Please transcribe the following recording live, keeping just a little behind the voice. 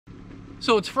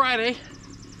So it's Friday.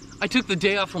 I took the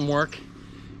day off from work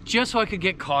just so I could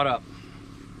get caught up.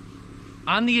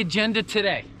 On the agenda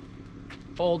today,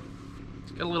 hold,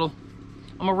 let's get a little,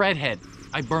 I'm a redhead.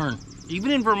 I burn. Even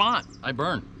in Vermont, I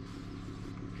burn.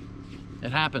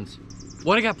 It happens.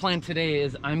 What I got planned today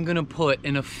is I'm gonna put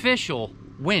an official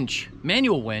winch,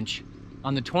 manual winch,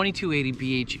 on the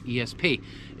 2280BH ESP.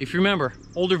 If you remember,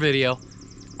 older video,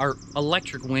 our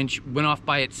electric winch went off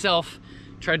by itself,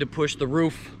 tried to push the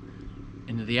roof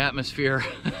into the atmosphere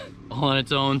all on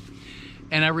its own.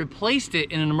 And I replaced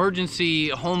it in an emergency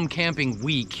home camping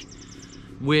week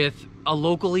with a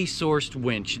locally sourced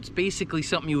winch. It's basically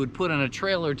something you would put on a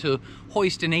trailer to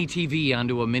hoist an ATV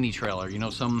onto a mini trailer, you know,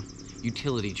 some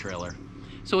utility trailer.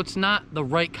 So it's not the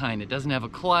right kind. It doesn't have a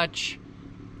clutch.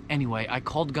 Anyway, I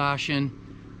called Goshen.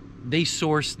 They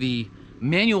sourced the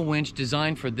manual winch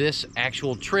designed for this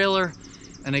actual trailer,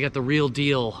 and I got the real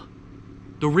deal.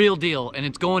 The real deal, and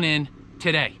it's going in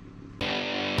today.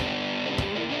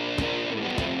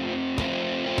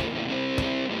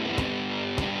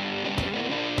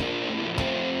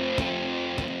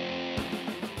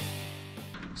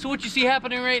 So what you see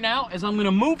happening right now is I'm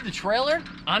gonna move the trailer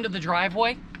onto the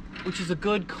driveway, which is a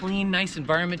good, clean, nice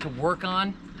environment to work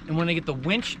on. And when I get the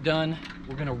winch done,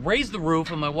 we're gonna raise the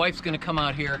roof, and my wife's gonna come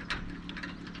out here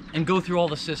and go through all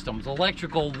the systems,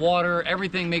 electrical, water,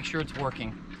 everything, make sure it's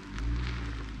working.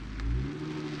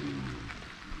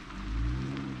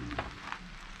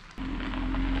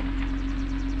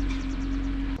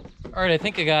 All right, I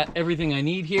think I got everything I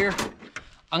need here.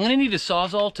 I'm gonna need a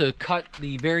Sawzall to cut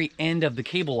the very end of the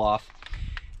cable off.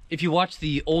 If you watch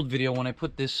the old video when I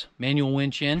put this manual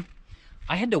winch in,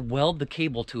 I had to weld the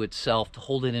cable to itself to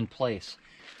hold it in place.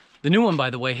 The new one, by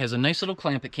the way, has a nice little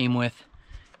clamp it came with,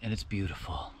 and it's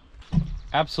beautiful.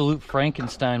 Absolute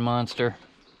Frankenstein monster.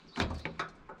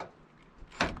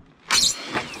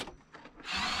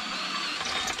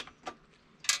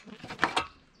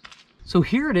 So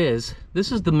here it is.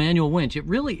 This is the manual winch. It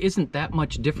really isn't that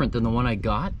much different than the one I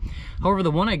got. However,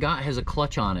 the one I got has a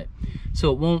clutch on it,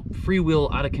 so it won't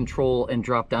freewheel out of control and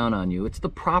drop down on you. It's the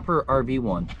proper RV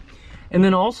one. And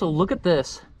then also, look at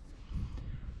this.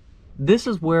 This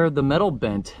is where the metal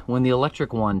bent when the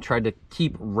electric one tried to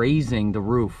keep raising the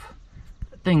roof.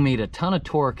 That thing made a ton of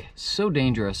torque, so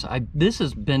dangerous. This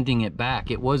is bending it back.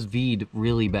 It was V'd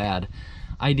really bad.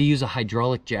 I had to use a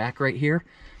hydraulic jack right here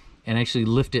and actually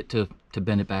lift it to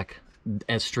bend it back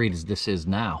as straight as this is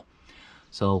now.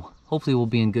 So hopefully we'll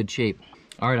be in good shape.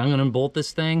 All right, I'm gonna unbolt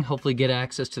this thing, hopefully get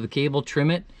access to the cable,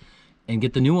 trim it, and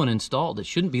get the new one installed. It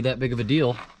shouldn't be that big of a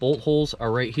deal. Bolt holes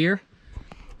are right here,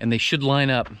 and they should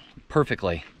line up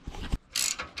perfectly.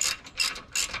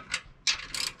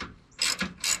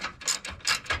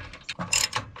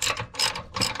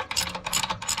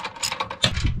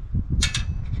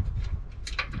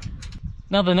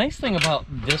 Now the nice thing about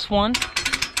this one,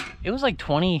 it was like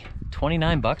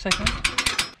 29 bucks, I think.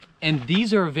 And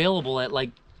these are available at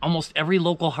like almost every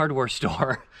local hardware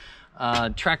store.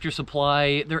 Tractor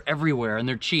Supply, they're everywhere and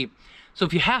they're cheap. So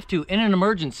if you have to, in an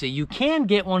emergency, you can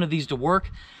get one of these to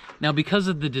work. Now because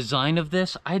of the design of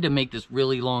this, I had to make this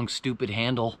really long, stupid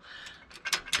handle,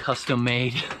 custom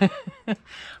made.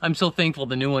 I'm so thankful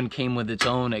the new one came with its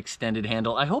own extended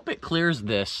handle. I hope it clears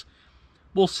this.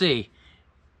 We'll see.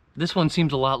 This one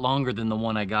seems a lot longer than the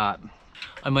one I got.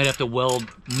 I might have to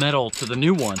weld metal to the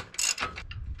new one.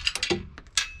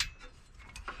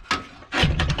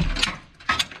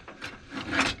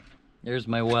 There's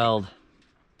my weld.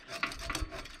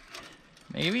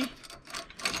 Maybe?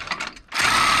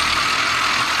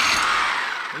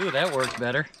 Ooh, that worked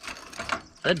better.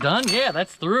 Is that done? Yeah,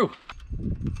 that's through.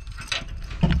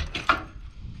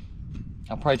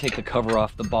 I'll probably take the cover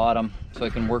off the bottom so I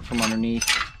can work from underneath.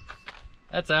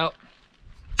 That's out.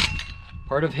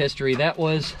 Part of history. That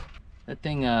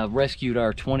thing rescued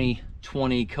our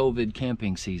 2020 COVID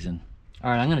camping season. All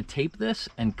right, I'm gonna tape this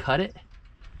and cut it,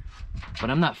 but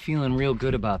I'm not feeling real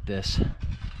good about this.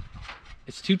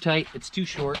 It's too tight, it's too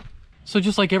short. So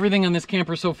just like everything on this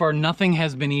camper so far, nothing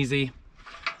has been easy.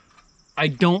 I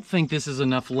don't think this is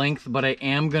enough length, but I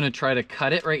am gonna try to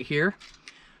cut it right here.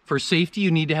 For safety, you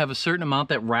need to have a certain amount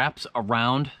that wraps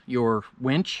around your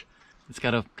winch. It's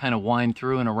got to kind of wind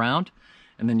through and around,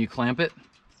 and then you clamp it.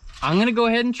 I'm gonna go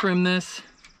ahead and trim this,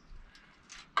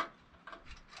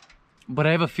 but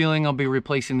I have a feeling I'll be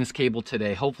replacing this cable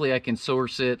today. Hopefully I can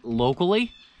source it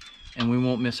locally and we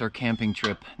won't miss our camping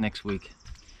trip next week.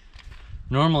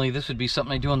 Normally this would be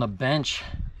something I do on the bench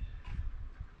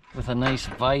with a nice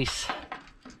vise.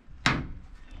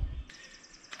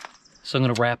 So I'm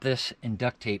gonna wrap this in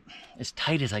duct tape as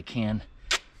tight as I can.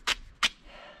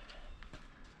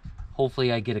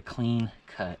 hopefully I get a clean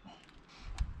cut.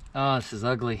 Oh, this is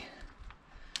ugly.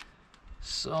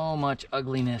 So much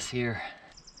ugliness here.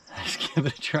 Let's give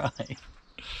it a try.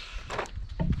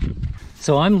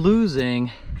 So I'm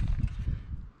losing,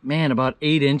 man, about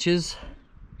 8 inches.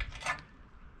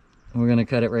 We're gonna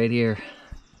cut it right here.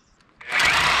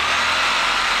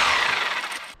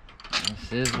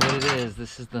 This is what it is.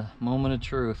 This is the moment of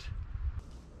truth.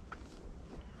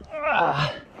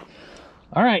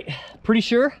 All right, pretty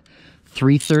sure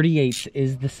 3/38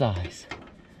 is the size.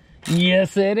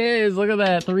 Yes, it is. Look at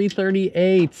that,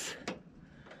 3/38.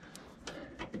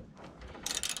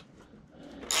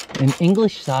 An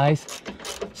English size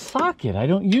socket. I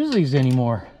don't use these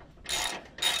anymore.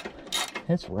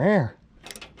 That's rare.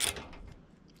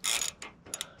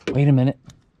 Wait a minute.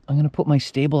 I'm gonna put my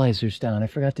stabilizers down. I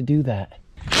forgot to do that.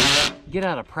 Get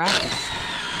out of practice.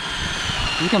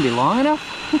 Is it gonna be long enough?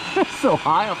 So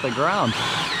high off the ground.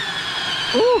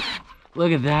 Ooh,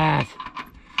 look at that.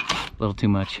 A little too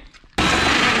much.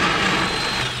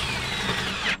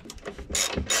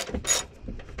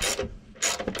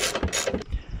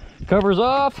 Cover's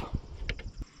off.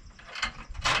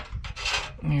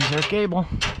 Here's our cable.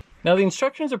 Now the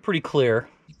instructions are pretty clear.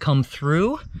 Come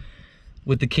through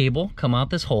with the cable, come out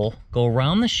this hole, go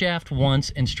around the shaft once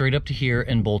and straight up to here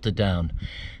and bolt it down.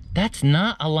 That's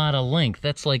not a lot of length.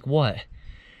 That's like what?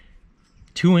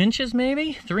 2 inches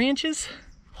maybe? 3 inches?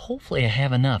 Hopefully I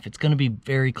have enough. It's gonna be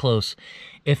very close.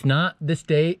 If not, this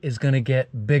day is gonna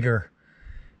get bigger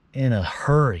in a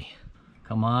hurry.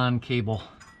 Come on, cable.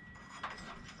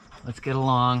 Let's get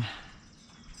along.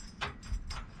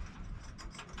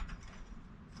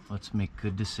 Let's make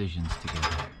good decisions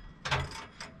together.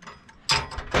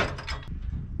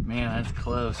 Man, that's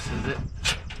close. Is it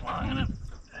long enough?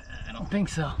 I don't think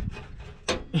so.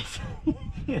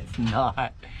 It's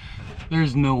not.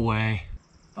 There's no way.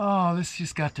 Oh, this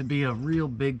just got to be a real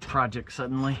big project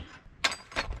suddenly.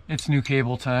 It's new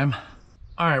cable time.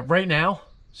 All right, right now,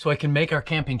 so I can make our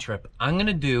camping trip, I'm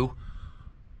gonna do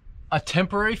a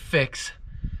temporary fix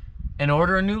and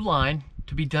order a new line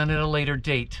to be done at a later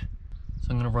date.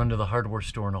 So I'm gonna run to the hardware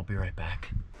store and I'll be right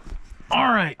back.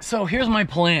 All right, so here's my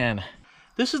plan.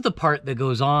 This is the part that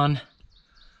goes on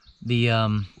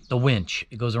the winch.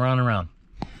 It goes around and around.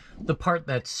 The part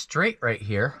that's straight right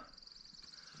here,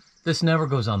 this never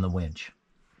goes on the winch.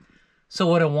 So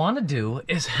what I want to do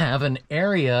is have an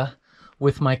area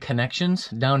with my connections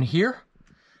down here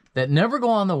that never go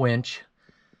on the winch.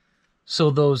 So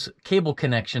those cable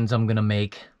connections I'm gonna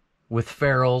make with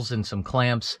ferrules and some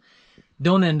clamps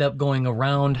don't end up going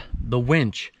around the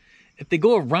winch. If they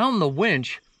go around the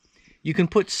winch, you can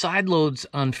put side loads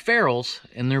on ferrules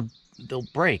and they'll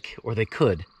break, or they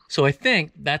could. So I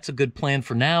think that's a good plan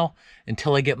for now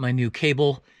until I get my new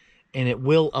cable, and it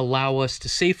will allow us to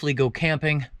safely go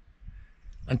camping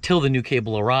until the new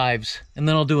cable arrives. And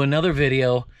then I'll do another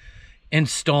video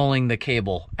installing the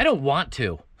cable. I don't want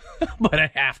to, but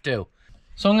I have to.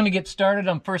 So I'm gonna get started.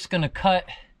 I'm first gonna cut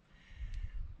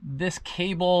this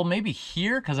cable maybe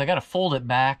here, because I gotta fold it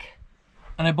back.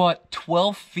 And I bought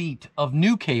 12 feet of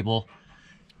new cable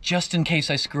just in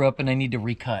case I screw up and I need to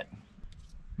recut.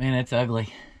 Man, it's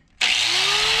ugly.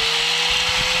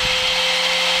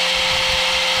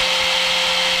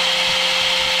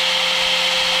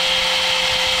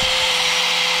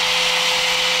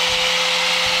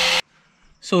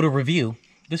 So to review,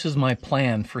 this is my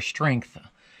plan for strength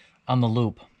on the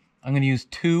loop. I'm gonna use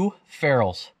 2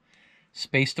 ferrules,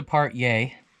 spaced apart,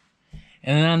 yay.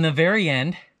 And then on the very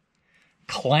end,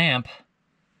 clamp,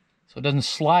 so it doesn't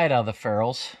slide out of the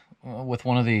ferrules, with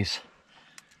one of these.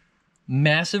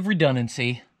 Massive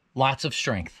redundancy, lots of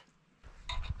strength.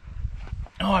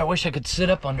 Oh, I wish I could sit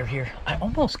up under here. I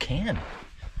almost can.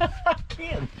 I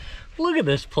can. Look at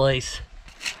this place.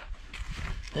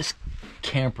 This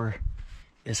camper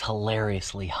is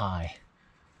hilariously high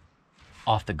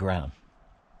off the ground.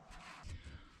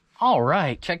 All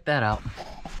right, check that out.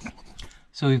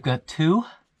 So we've got 2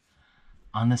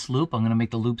 on this loop. I'm gonna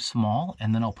make the loop small,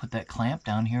 and then I'll put that clamp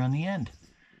down here on the end.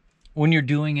 When you're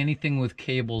doing anything with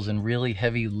cables and really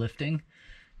heavy lifting,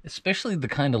 especially the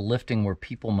kind of lifting where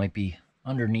people might be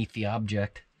underneath the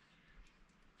object,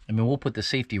 I mean, we'll put the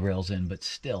safety rails in, but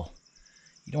still,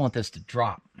 you don't want this to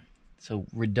drop. So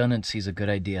redundancy is a good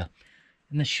idea.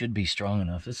 And this should be strong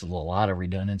enough. This is a lot of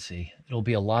redundancy. It'll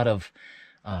be a lot of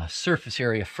surface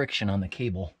area friction on the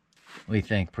cable. What do you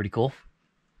think? Pretty cool?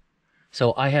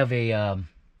 So I have a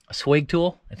swag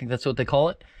tool. I think that's what they call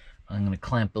it. I'm going to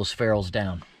clamp those ferrules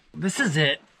down. This is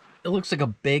it. It looks like a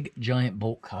big, giant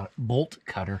bolt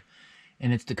cutter,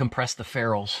 and it's to compress the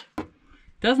ferrules.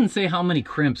 Doesn't say how many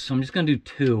crimps, so I'm just going to do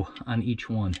 2 on each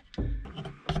one.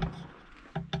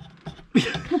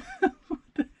 What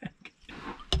the heck?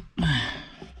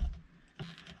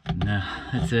 No,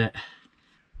 that's it.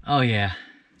 Oh yeah.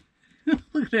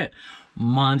 Look at that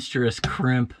monstrous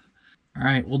crimp. All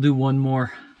right, we'll do one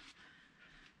more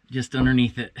just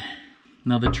underneath it.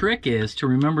 Now the trick is to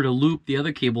remember to loop the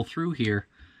other cable through here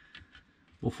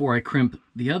before I crimp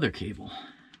the other cable.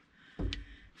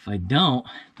 If I don't,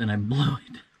 then I blow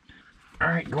it. All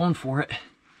right, going for it.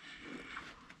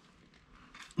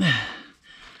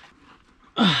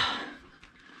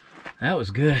 That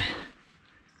was good.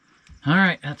 All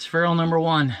right, that's ferrule number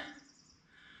 1.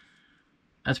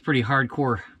 That's pretty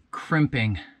hardcore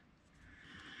crimping.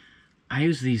 I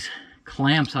use these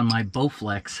clamps on my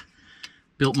Bowflex.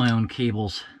 Built my own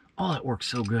cables. Oh, that works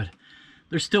so good.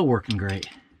 They're still working great.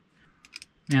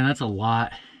 Man, that's a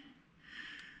lot.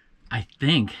 I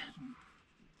think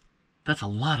that's a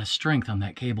lot of strength on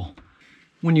that cable.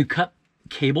 When you cut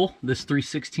cable, this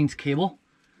 3/16 cable,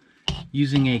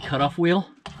 using a cutoff wheel,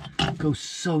 it goes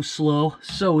so slow,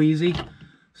 so easy,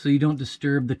 so you don't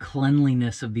disturb the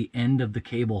cleanliness of the end of the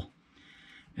cable.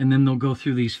 And then they'll go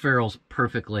through these ferrules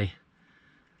perfectly.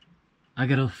 I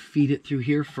gotta feed it through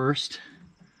here first.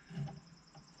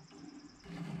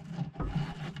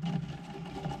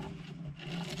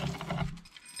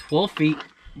 "12 feet,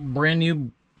 brand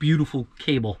new, beautiful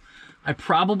cable. I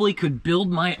probably could build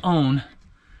my own,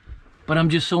 but I'm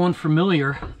just so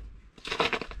unfamiliar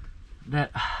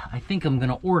that I think I'm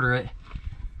gonna order it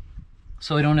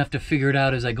so I don't have to figure it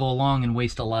out as I go along and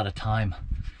waste a lot of time."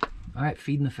 All right,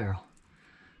 feeding the ferrule.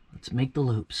 Let's make the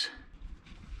loops.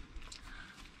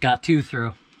 Got 2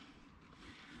 through.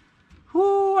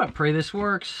 Whoo, I pray this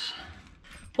works.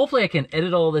 Hopefully I can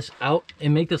edit all this out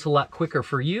and make this a lot quicker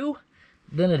for you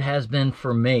than it has been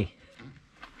for me.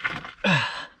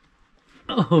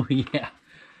 Oh yeah.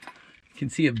 You can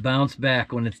see it bounce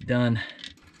back when it's done.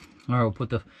 All right, we'll put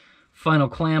the final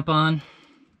clamp on.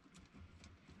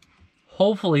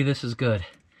 Hopefully this is good.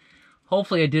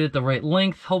 Hopefully I did it the right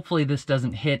length. Hopefully this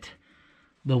doesn't hit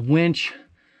the winch.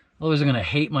 Otherwise I'm gonna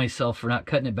hate myself for not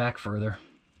cutting it back further.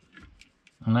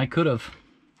 And I could have.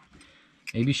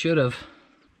 Maybe should have.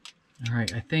 All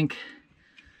right, I think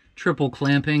triple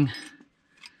clamping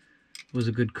was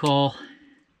a good call.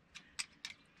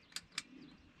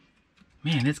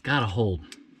 Man, it's gotta hold.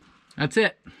 That's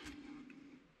it.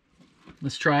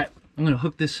 Let's try it. I'm gonna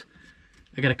hook this.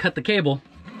 I gotta cut the cable.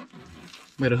 I'm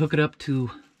gonna hook it up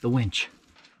to the winch.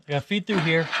 I gotta feed through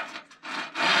here.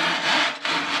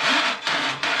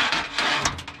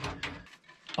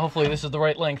 Hopefully this is the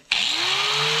right length.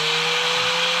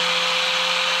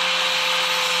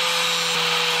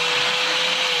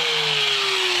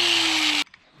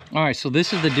 All right, so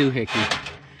this is the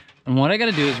doohickey. And what I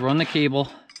gotta do is run the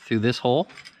cable through this hole,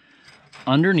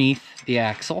 underneath the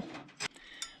axle,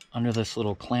 under this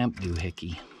little clamp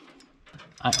doohickey.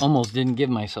 I almost didn't give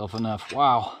myself enough.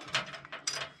 Wow.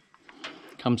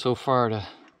 Come so far to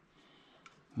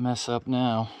mess up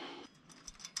now.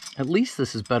 At least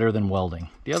this is better than welding.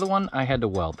 The other one I had to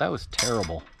weld. That was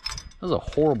terrible. That was a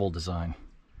horrible design.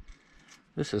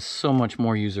 This is so much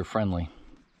more user-friendly.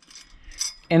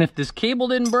 And if this cable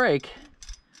didn't break,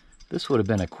 this would have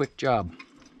been a quick job.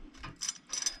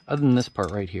 Other than this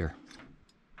part right here.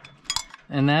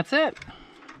 And that's it.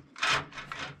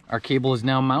 Our cable is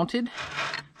now mounted.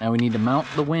 Now we need to mount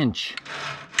the winch.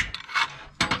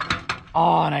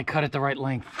 Oh, and I cut it the right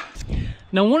length.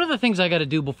 Now, one of the things I got to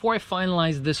do before I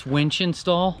finalize this winch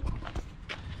install,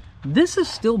 this is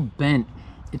still bent.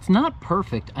 It's not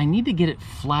perfect. I need to get it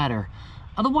flatter.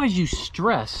 Otherwise, you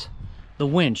stress the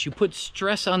winch. You put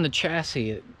stress on the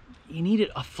chassis. You need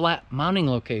it a flat mounting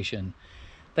location.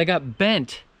 That got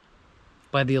bent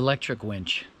by the electric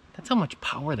winch. That's how much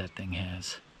power that thing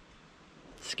has.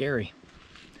 It's scary.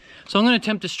 So I'm going to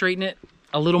attempt to straighten it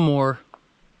a little more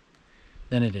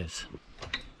than it is.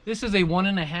 This is a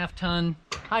 1.5 ton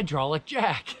hydraulic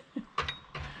jack.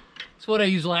 It's what I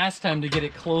used last time to get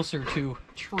it closer to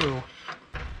true.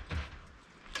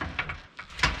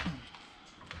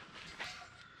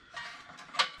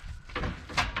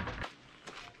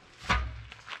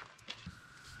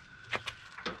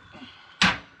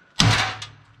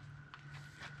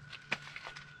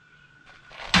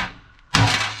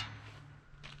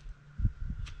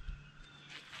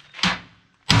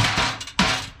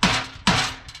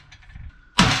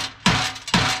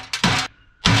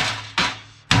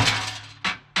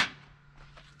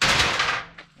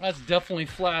 That's definitely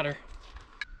flatter.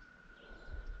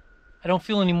 I don't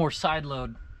feel any more side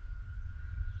load.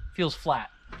 Feels flat.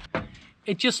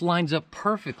 It just lines up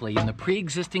perfectly in the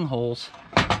pre-existing holes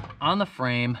on the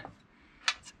frame.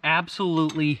 It's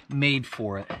absolutely made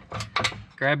for it.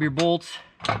 Grab your bolts,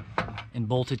 and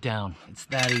bolt it down. It's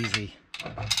that easy.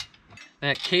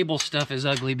 That cable stuff is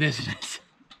ugly business.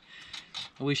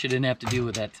 I wish I didn't have to deal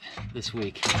with that this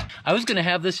week. I was gonna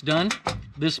have this done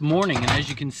this morning, and as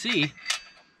you can see,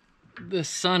 the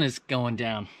sun is going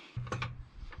down.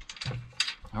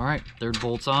 All right, third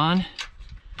bolt's on.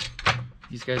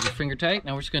 These guys are finger tight.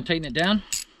 Now we're just gonna tighten it down.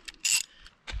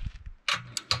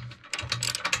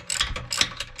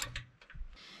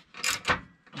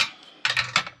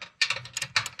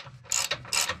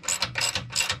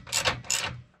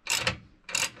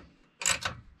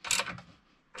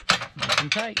 Nice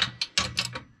and tight.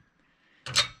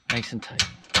 Nice and tight.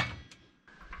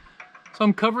 So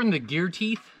I'm covering the gear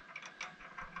teeth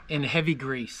in heavy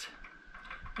grease.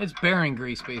 It's bearing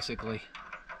grease basically.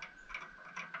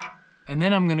 And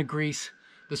then I'm gonna grease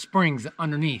the springs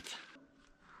underneath.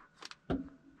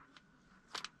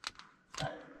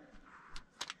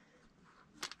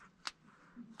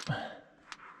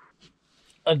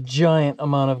 A giant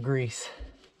amount of grease.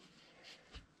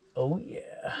 Oh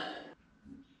yeah.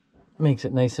 Makes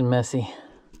it nice and messy.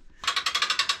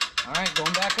 All right,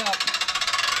 going back up.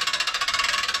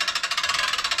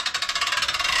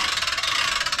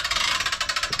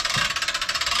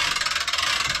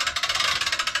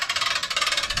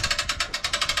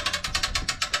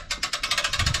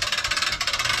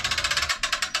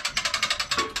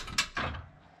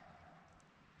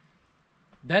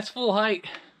 That's full height.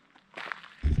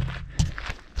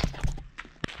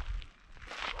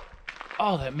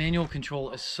 Oh, that manual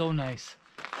control is so nice.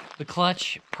 The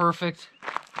clutch, perfect.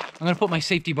 I'm gonna put my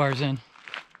safety bars in.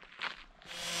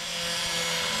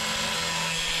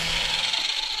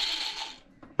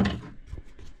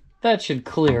 That should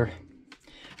clear.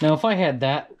 Now, if I had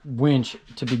that winch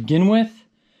to begin with,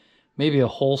 maybe a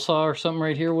hole saw or something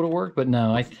right here would have worked, but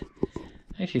no, I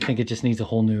actually think it just needs a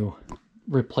whole new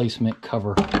replacement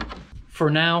cover. For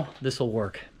now, this will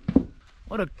work.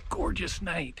 What a gorgeous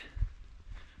night.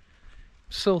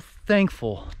 So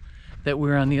thankful that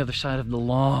we're on the other side of the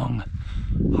long,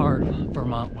 hard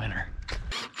Vermont winter.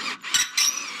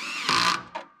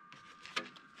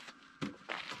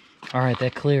 All right,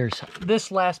 that clears.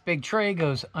 This last big tray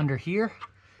goes under here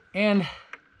and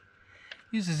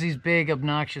uses these big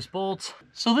obnoxious bolts.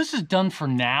 So this is done for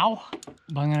now,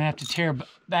 but I'm gonna have to tear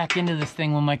back into this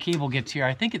thing when my cable gets here.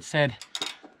 I think it said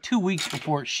 2 weeks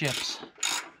before it ships.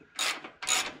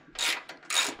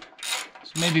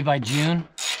 So maybe by June,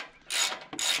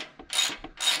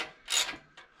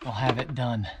 I'll have it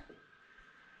done.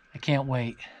 I can't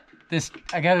wait. This,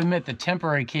 I gotta admit, the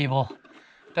temporary cable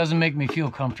doesn't make me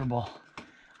feel comfortable.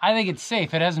 I think it's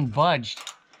safe, it hasn't budged,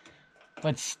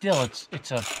 but still,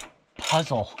 it's a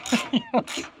puzzle.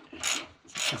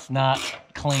 It's not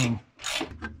clean.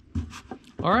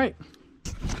 All right,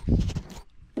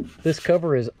 this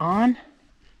cover is on.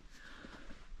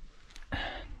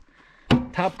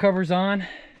 Top cover's on.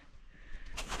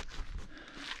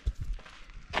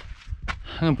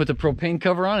 I'm gonna put the propane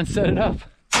cover on and set it up.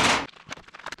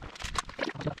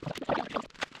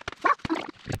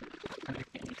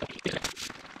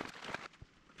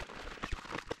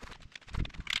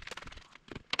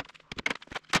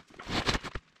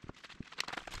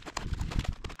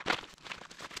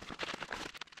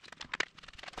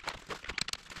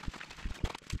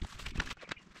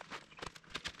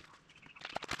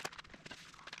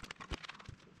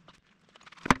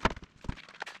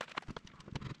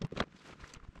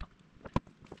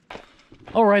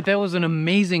 All right, that was an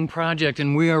amazing project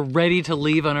and we are ready to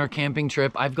leave on our camping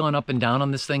trip. I've gone up and down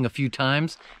on this thing a few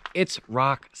times. It's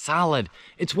rock solid.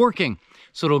 It's working.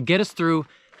 So it'll get us through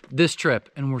this trip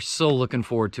and we're so looking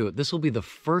forward to it. This will be the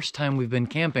first time we've been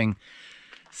camping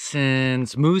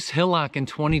since Moose Hillock in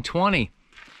 2020.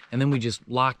 And then we just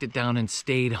locked it down and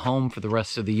stayed home for the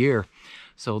rest of the year.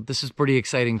 So this is a pretty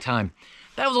exciting time.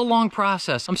 That was a long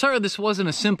process. I'm sorry this wasn't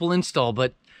a simple install,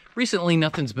 but recently,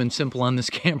 nothing's been simple on this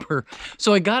camper.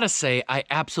 So I gotta say, I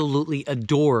absolutely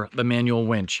adore the manual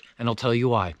winch, and I'll tell you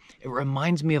why. It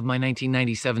reminds me of my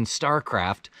 1997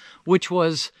 Starcraft, which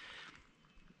was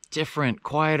different,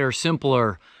 quieter,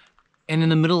 simpler, and in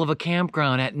the middle of a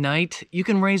campground at night, you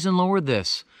can raise and lower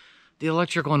this. The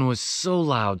electric one was so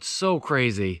loud, so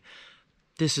crazy.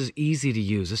 This is easy to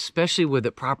use, especially with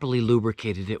it properly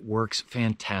lubricated. It works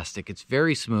fantastic. It's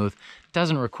very smooth,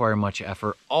 doesn't require much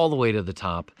effort, all the way to the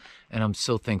top, and I'm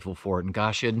so thankful for it. And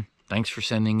Goshen, thanks for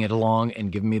sending it along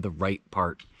and giving me the right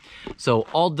part. So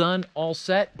all done, all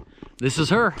set. This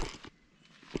is her.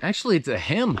 Actually, it's a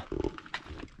him.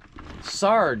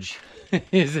 Sarge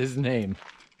is his name.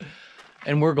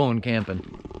 And we're going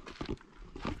camping.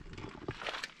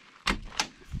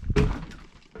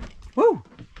 Woo!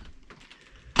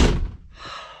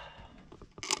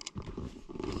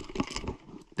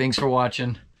 Thanks for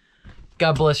watching.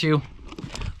 God bless you.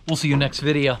 We'll see you next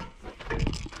video.